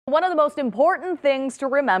One of the most important things to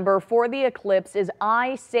remember for the eclipse is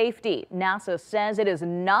eye safety. NASA says it is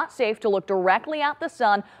not safe to look directly at the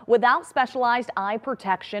sun without specialized eye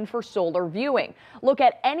protection for solar viewing. Look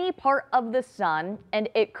at any part of the sun and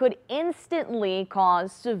it could instantly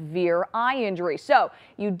cause severe eye injury. So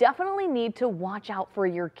you definitely need to watch out for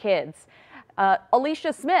your kids.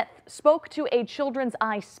 Alicia Smith spoke to a children's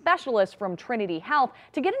eye specialist from Trinity Health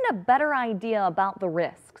to get a better idea about the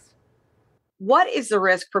risks. What is the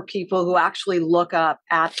risk for people who actually look up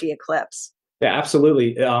at the eclipse? Yeah,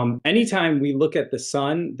 absolutely. Anytime we look at the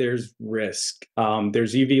sun, there's risk.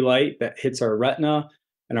 There's UV light that hits our retina,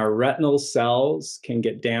 and our retinal cells can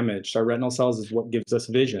get damaged. Our retinal cells is what gives us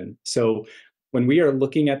vision. So when we are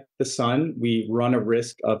looking at the sun, we run a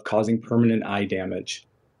risk of causing permanent eye damage.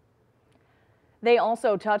 They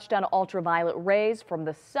also touched on ultraviolet rays from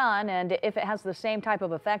the sun and if it has the same type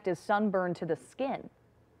of effect as sunburn to the skin.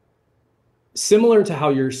 Similar to how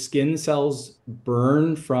your skin cells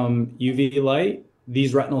burn from UV light,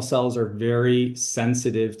 these retinal cells are very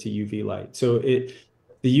sensitive to UV light. So the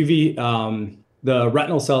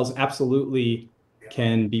retinal cells absolutely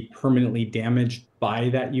can be permanently damaged by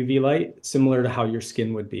that UV light, similar to how your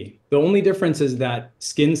skin would be. The only difference is that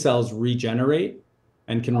skin cells regenerate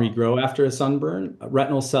and can regrow after a sunburn.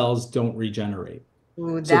 Retinal cells don't regenerate.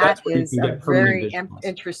 Ooh, So that that's where you is can a get permanent very vision loss.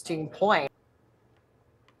 interesting point.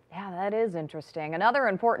 Yeah, that is interesting. Another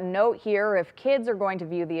important note here, if kids are going to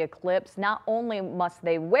view the eclipse, not only must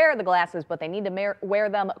they wear the glasses, but they need to wear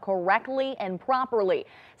them correctly and properly.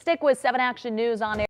 Stick with 7 Action News on air.